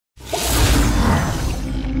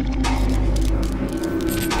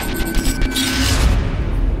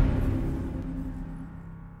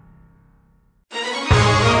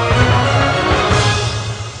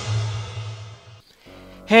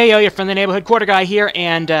Hey, yo, you're from the neighborhood quarter guy here,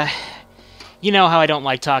 and, you know how I don't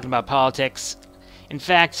like talking about politics. In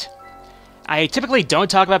fact, I typically don't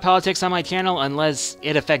talk about politics on my channel unless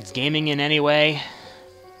it affects gaming in any way.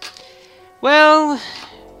 Well,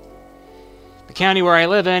 the county where I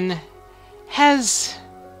live in has,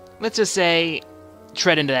 let's just say,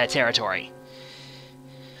 tread into that territory.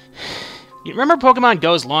 You remember Pokemon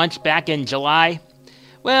Go's launch back in July?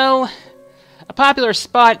 Well, a popular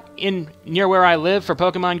spot near where I live for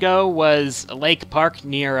Pokemon Go was a lake park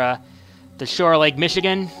near the shore of Lake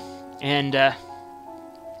Michigan, and there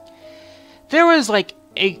was like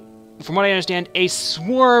from what I understand, a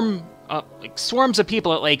swarms of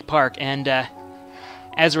people at Lake Park, and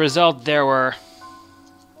as a result, there were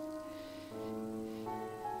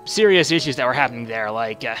serious issues that were happening there,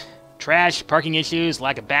 like trash, parking issues,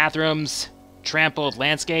 lack of bathrooms, trampled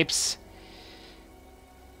landscapes,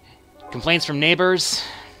 complaints from neighbors,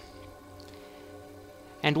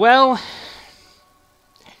 and well,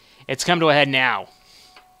 it's come to a head now.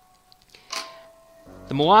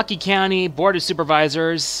 The Milwaukee County Board of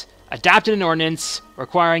Supervisors adopted an ordinance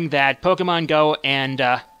requiring that Pokemon Go and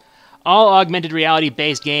all augmented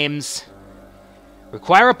reality-based games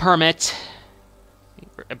require a permit,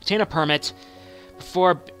 obtain a permit,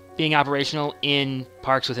 before being operational in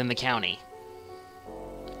parks within the county.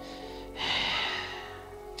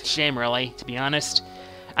 It's a shame, really, to be honest.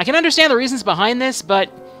 I can understand the reasons behind this, but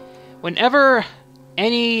whenever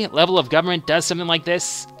any level of government does something like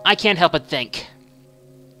this, I can't help but think,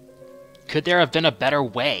 could there have been a better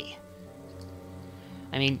way?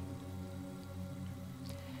 I mean,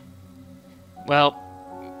 well,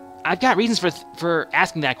 I've got reasons for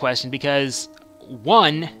asking that question, because,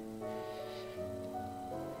 one,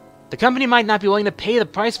 the company might not be willing to pay the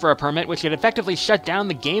price for a permit, which could effectively shut down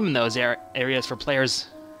the game in those areas for players.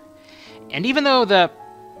 And even though the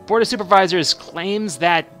Board of Supervisors claims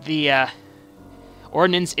that the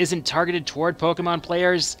ordinance isn't targeted toward Pokemon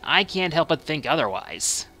players, I can't help but think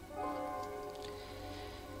otherwise.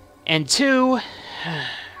 And two,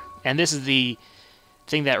 and this is the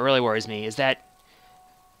thing that really worries me, is that,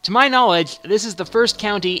 to my knowledge, this is the first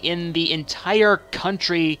county in the entire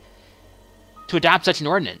country to adopt such an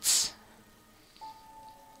ordinance.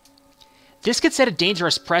 This could set a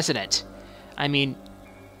dangerous precedent. I mean,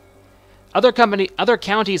 other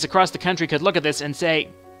counties across the country could look at this and say,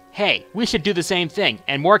 hey, we should do the same thing,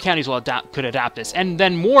 and more counties could adopt this, and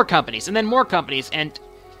then more companies, and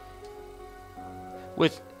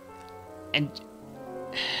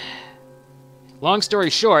long story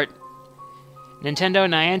short, Nintendo,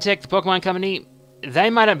 Niantic, the Pokemon Company, they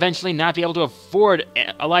might eventually not be able to afford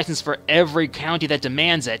a license for every county that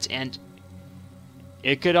demands it, and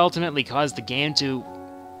it could ultimately cause the game to...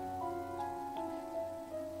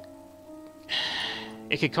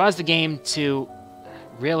 It could cause the game to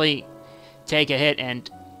really take a hit and,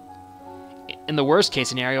 in the worst case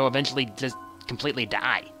scenario, eventually just completely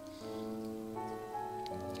die.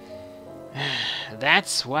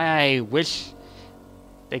 That's why I wish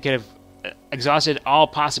they could have exhausted all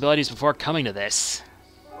possibilities before coming to this.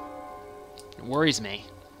 It worries me.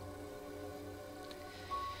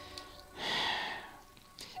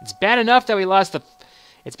 It's bad enough that we lost the...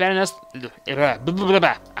 It's bad enough...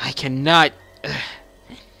 I cannot...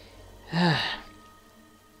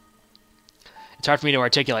 It's hard for me to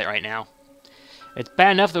articulate right now. It's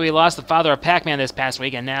bad enough that we lost the father of Pac-Man this past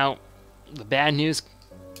week, and now the bad news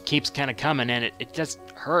keeps kind of coming, and it just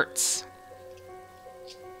hurts.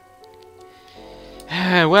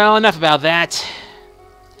 Well, enough about that.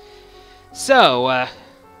 So, I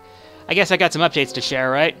guess I got some updates to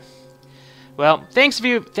share, right? Well, thanks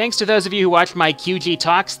to those of you who watched my QG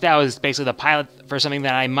Talks. That was basically the pilot for something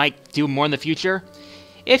that I might do more in the future.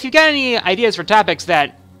 If you've got any ideas for topics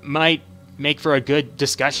that might make for a good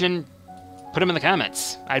discussion, put them in the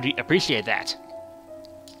comments. I'd appreciate that.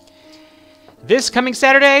 This coming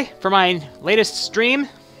Saturday, for my latest stream,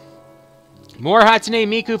 more Hatsune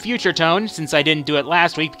Miku Future Tone, since I didn't do it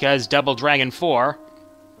last week because Double Dragon 4.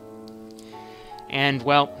 And,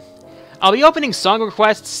 well, I'll be opening song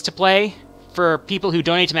requests to play for people who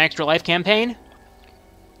donate to my Extra Life campaign.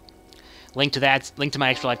 Link to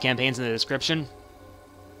my Extra Life campaigns in the description.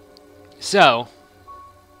 So,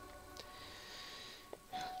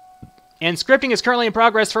 and scripting is currently in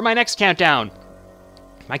progress for my next countdown.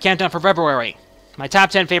 My countdown for February. My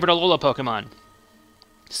top 10 favorite Alola Pokemon.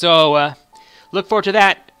 So, look forward to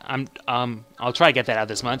that. I'll try to get that out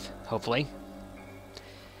this month, hopefully.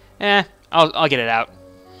 I'll get it out.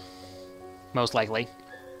 Most likely.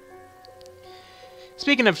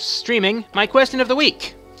 Speaking of streaming, my question of the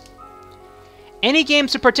week. Any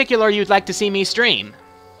games in particular you'd like to see me stream?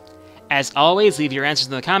 As always, leave your answers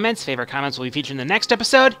in the comments. Favorite comments will be featured in the next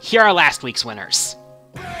episode. Here are last week's winners.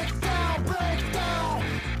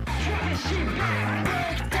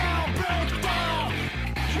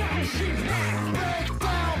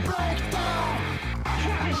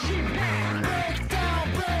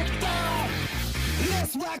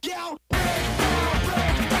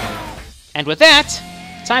 And with that,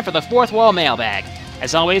 time for the fourth wall mailbag.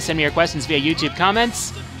 As always, send me your questions via YouTube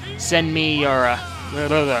comments. Send me your,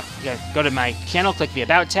 go to my channel, click the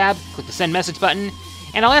About tab, click the Send Message button,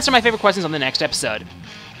 and I'll answer my favorite questions on the next episode.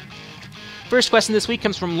 First question this week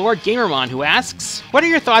comes from Lord Gamermon, who asks, what are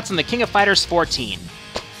your thoughts on the King of Fighters 14?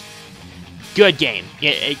 Good game.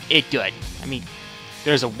 It good. I mean,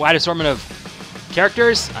 there's a wide assortment of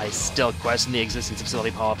characters. I still question the existence of Silly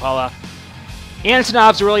Pala Pala.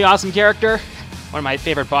 Antonov's a really awesome character. One of my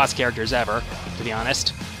favorite boss characters ever, to be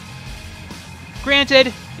honest.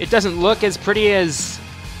 Granted, it doesn't look as pretty as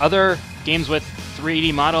other games with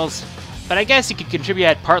 3D models, but I guess you could contribute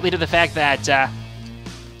that partly to the fact that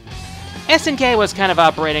SNK was kind of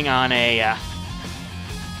operating on a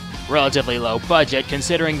relatively low budget,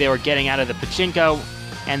 considering they were getting out of the pachinko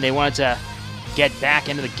and they wanted to get back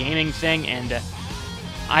into the gaming thing, and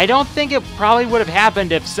I don't think it probably would have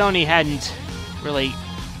happened if Sony hadn't really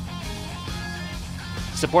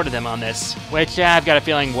supported them on this, which I've got a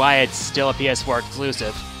feeling why it's still a PS4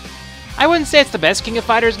 exclusive. I wouldn't say it's the best King of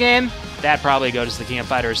Fighters game. That probably goes to the King of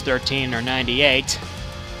Fighters 13 or 98,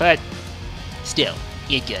 but still,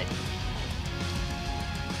 it's good.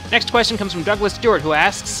 Next question comes from Douglas Stewart, who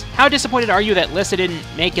asks, how disappointed are you that Lissa didn't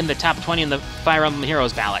make in the top 20 in the Fire Emblem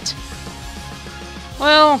Heroes ballot?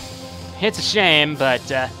 Well, it's a shame,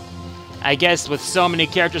 but I guess with so many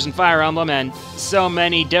characters in Fire Emblem and so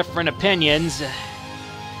many different opinions,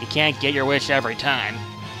 you can't get your wish every time.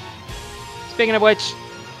 Speaking of which,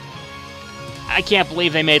 I can't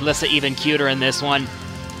believe they made Lissa even cuter in this one.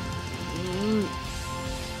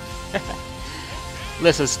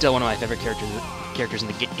 Lissa's still one of my favorite characters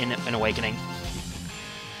in Awakening.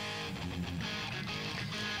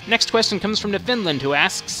 Next question comes from Finland, who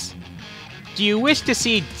asks, do you wish to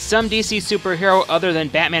see some DC superhero other than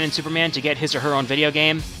Batman and Superman to get his or her own video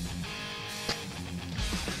game?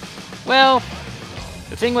 Well,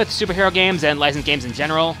 the thing with superhero games and licensed games in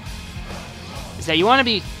general is that you want to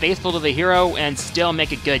be faithful to the hero and still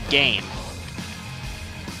make a good game.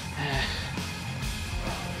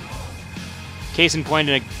 Case in point,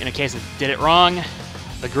 in a case that did it wrong,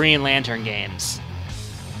 the Green Lantern games.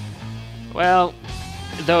 Well,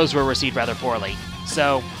 those were received rather poorly.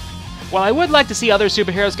 So, while I would like to see other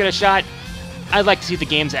superheroes get a shot, I'd like to see the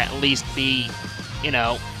games at least be,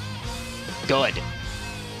 good.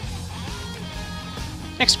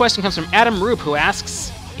 Next question comes from Adam Roop, who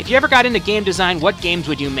asks, if you ever got into game design, what games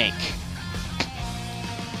would you make?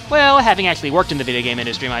 Well, having actually worked in the video game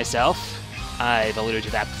industry myself, I've alluded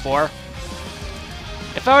to that before.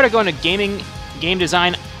 If I were to go into game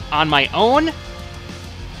design on my own,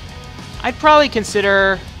 I'd probably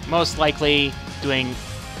consider most likely doing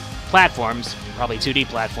platforms, probably 2D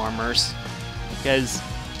platformers, because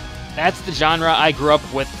that's the genre I grew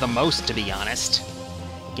up with the most, to be honest.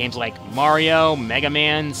 Games like Mario, Mega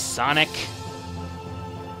Man, Sonic,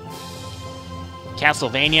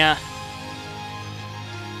 Castlevania.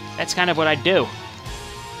 That's kind of what I'd do.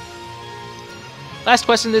 Last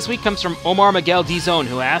question this week comes from Omar Miguel D. Zone,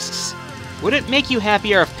 who asks, would it make you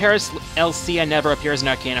happier if Paris Elcia never appears in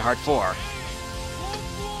Arcana Heart 4?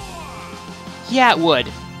 Yeah, it would.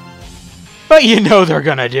 But you know they're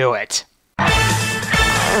gonna do it.